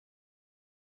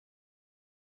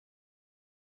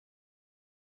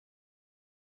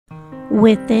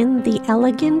Within the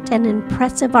elegant and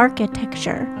impressive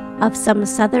architecture of some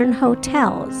southern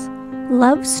hotels,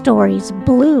 love stories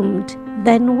bloomed,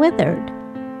 then withered,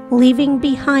 leaving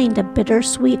behind a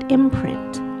bittersweet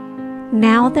imprint.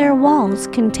 Now their walls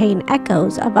contain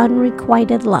echoes of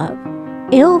unrequited love,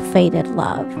 ill-fated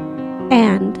love,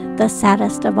 and, the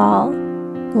saddest of all,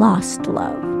 lost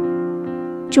love.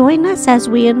 Join us as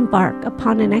we embark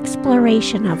upon an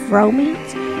exploration of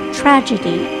romance,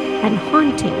 tragedy, and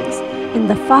hauntings in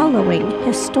the following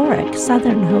historic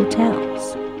southern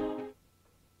hotels.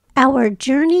 Our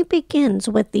journey begins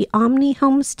with the Omni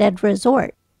Homestead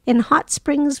Resort in Hot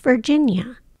Springs,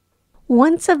 Virginia.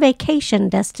 Once a vacation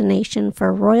destination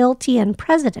for royalty and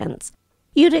presidents,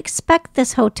 you'd expect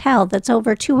this hotel that's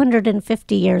over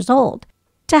 250 years old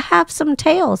to have some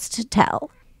tales to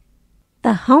tell.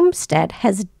 The Homestead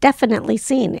has definitely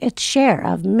seen its share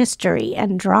of mystery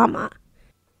and drama.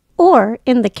 Or,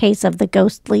 in the case of the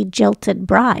ghostly jilted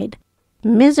bride,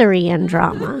 misery and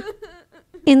drama.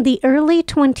 In the early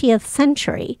 20th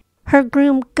century, her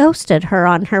groom ghosted her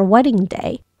on her wedding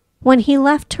day when he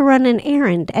left to run an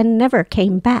errand and never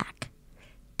came back.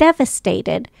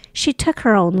 Devastated, she took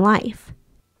her own life.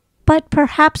 But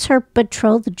perhaps her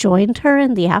betrothed joined her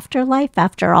in the afterlife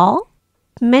after all?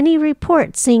 Many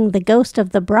report seeing the ghost of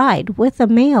the bride with a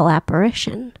male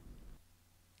apparition.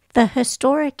 The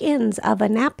historic Inns of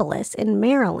Annapolis in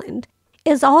Maryland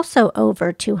is also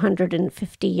over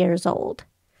 250 years old.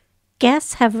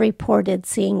 Guests have reported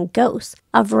seeing ghosts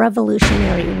of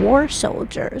Revolutionary War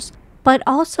soldiers, but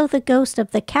also the ghost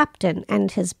of the captain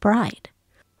and his bride.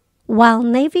 While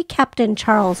Navy Captain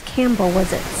Charles Campbell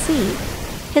was at sea,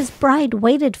 his bride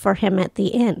waited for him at the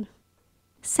inn.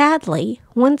 Sadly,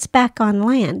 once back on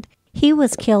land, he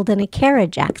was killed in a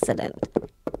carriage accident.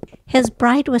 His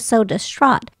bride was so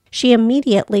distraught, she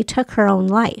immediately took her own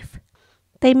life.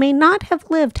 They may not have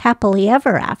lived happily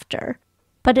ever after,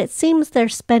 but it seems they're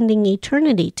spending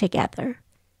eternity together.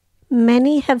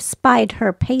 Many have spied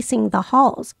her pacing the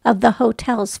halls of the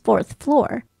hotel's 4th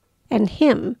floor, and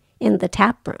him in the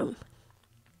tap room.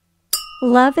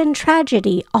 Love and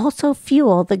tragedy also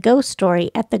fuel the ghost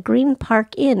story at the Green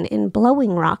Park Inn in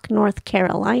Blowing Rock, North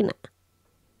Carolina.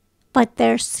 But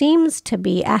there seems to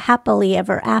be a happily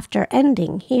ever after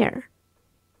ending here.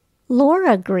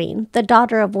 Laura Green, the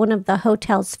daughter of one of the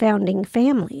hotel's founding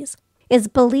families, is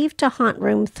believed to haunt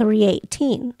room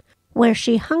 318, where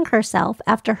she hung herself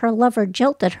after her lover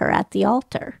jilted her at the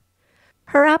altar.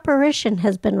 Her apparition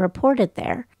has been reported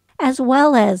there, as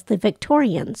well as the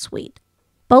Victorian suite,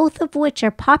 both of which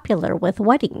are popular with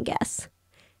wedding guests.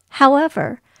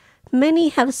 However, many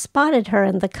have spotted her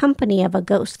in the company of a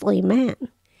ghostly man.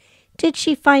 Did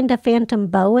she find a phantom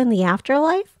beau in the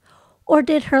afterlife, or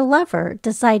did her lover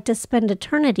decide to spend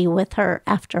eternity with her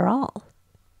after all?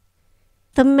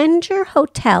 The Menger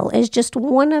Hotel is just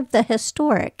one of the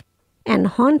historic and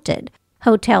haunted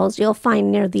hotels you'll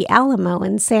find near the Alamo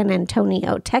in San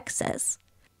Antonio, Texas.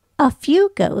 A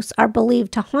few ghosts are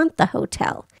believed to haunt the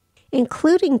hotel,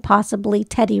 including possibly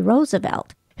Teddy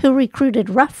Roosevelt, who recruited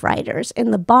Rough Riders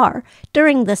in the bar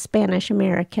during the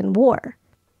Spanish-American War,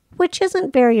 which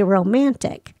isn't very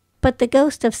romantic, but the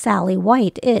ghost of Sally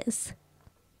White is.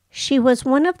 She was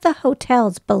one of the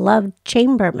hotel's beloved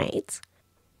chambermaids.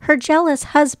 Her jealous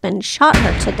husband shot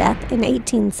her to death in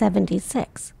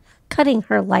 1876, cutting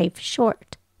her life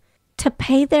short. To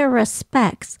pay their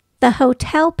respects, the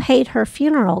hotel paid her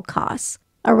funeral costs,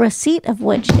 a receipt of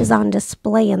which is on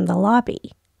display in the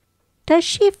lobby. Does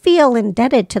she feel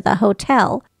indebted to the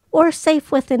hotel or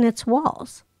safe within its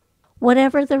walls?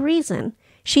 Whatever the reason,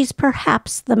 she's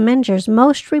perhaps the Menger's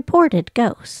most reported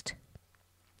ghost.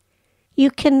 You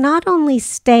can not only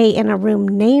stay in a room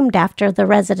named after the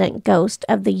resident ghost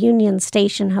of the Union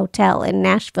Station Hotel in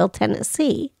Nashville,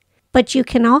 Tennessee, but you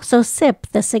can also sip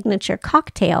the signature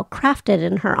cocktail crafted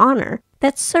in her honor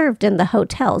that's served in the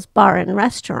hotel's bar and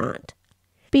restaurant.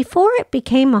 Before it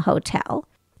became a hotel,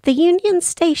 the Union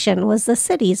Station was the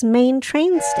city's main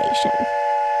train station.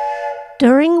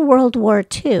 During World War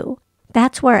II,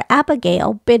 that's where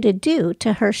Abigail bid adieu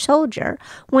to her soldier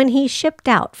when he shipped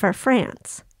out for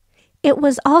France. It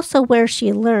was also where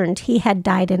she learned he had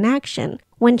died in action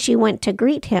when she went to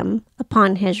greet him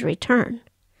upon his return.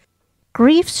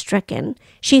 Grief-stricken,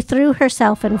 she threw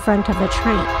herself in front of a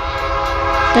train.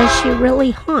 Does she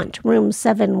really haunt room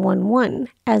 711,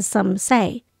 as some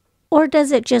say, or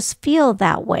does it just feel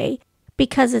that way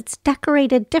because it's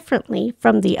decorated differently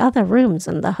from the other rooms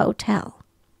in the hotel?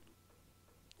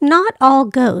 Not all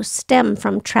ghosts stem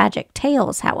from tragic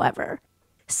tales, however.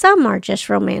 Some are just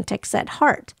romantics at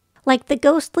heart, like the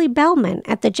ghostly bellman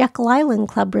at the Jekyll Island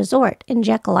Club Resort in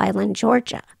Jekyll Island,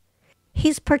 Georgia.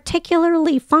 He's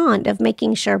particularly fond of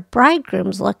making sure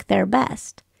bridegrooms look their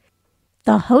best.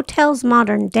 The hotel's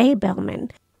modern-day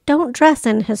bellmen don't dress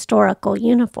in historical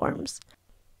uniforms,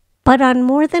 but on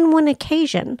more than one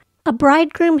occasion, a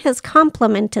bridegroom has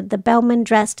complimented the bellman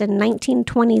dressed in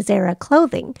 1920s-era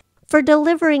clothing for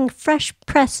delivering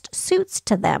fresh-pressed suits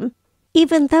to them,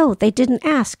 even though they didn't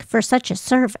ask for such a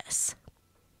service.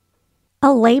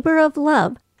 A labor of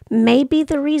love may be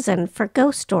the reason for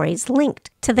ghost stories linked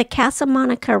to the Casa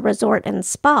Resort and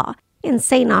Spa in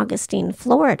St. Augustine,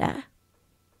 Florida.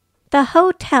 The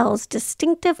hotel's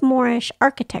distinctive Moorish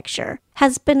architecture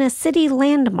has been a city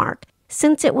landmark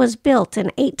since it was built in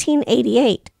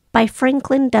 1888 by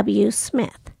Franklin W.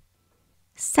 Smith.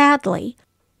 Sadly,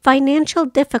 financial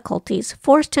difficulties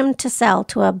forced him to sell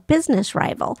to a business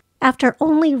rival after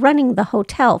only running the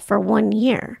hotel for 1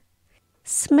 year.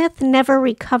 Smith never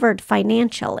recovered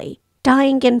financially,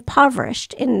 dying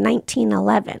impoverished in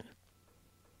 1911.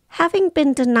 Having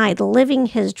been denied living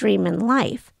his dream in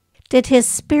life, did his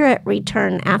spirit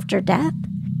return after death?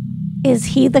 Is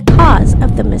he the cause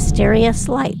of the mysterious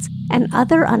lights and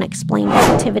other unexplained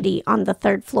activity on the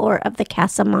 3rd floor of the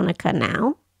Casa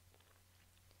now?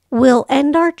 We'll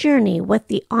end our journey with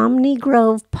the Omni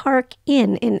Grove Park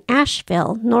Inn in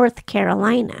Asheville, North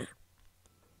Carolina.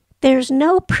 There's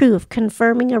no proof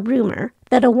confirming a rumor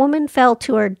that a woman fell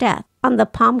to her death on the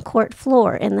Palm Court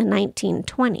floor in the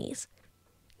 1920s,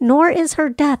 nor is her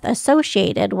death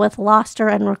associated with lost or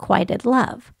unrequited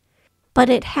love, but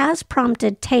it has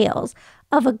prompted tales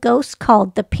of a ghost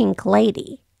called the Pink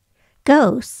Lady.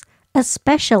 Ghosts,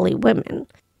 especially women,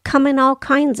 come in all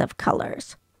kinds of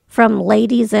colors, from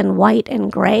ladies in white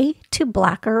and gray to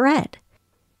black or red.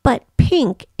 But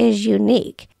pink is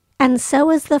unique, and so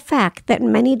is the fact that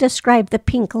many describe the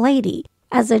Pink Lady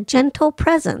as a gentle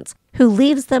presence who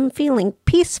leaves them feeling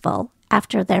peaceful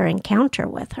after their encounter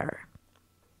with her.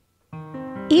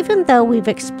 Even though we've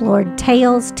explored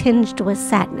tales tinged with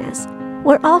sadness,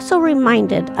 we're also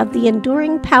reminded of the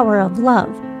enduring power of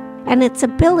love and its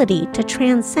ability to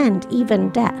transcend even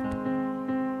death.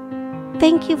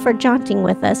 Thank you for jaunting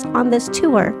with us on this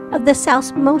tour of the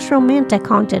South's most romantic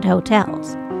haunted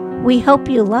hotels. We hope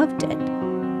you loved it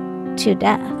to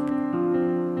death.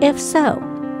 If so,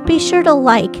 be sure to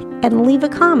like and leave a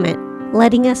comment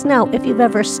letting us know if you've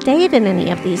ever stayed in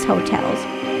any of these hotels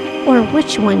or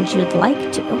which ones you'd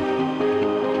like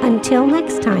to. Until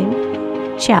next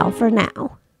time, ciao for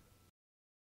now.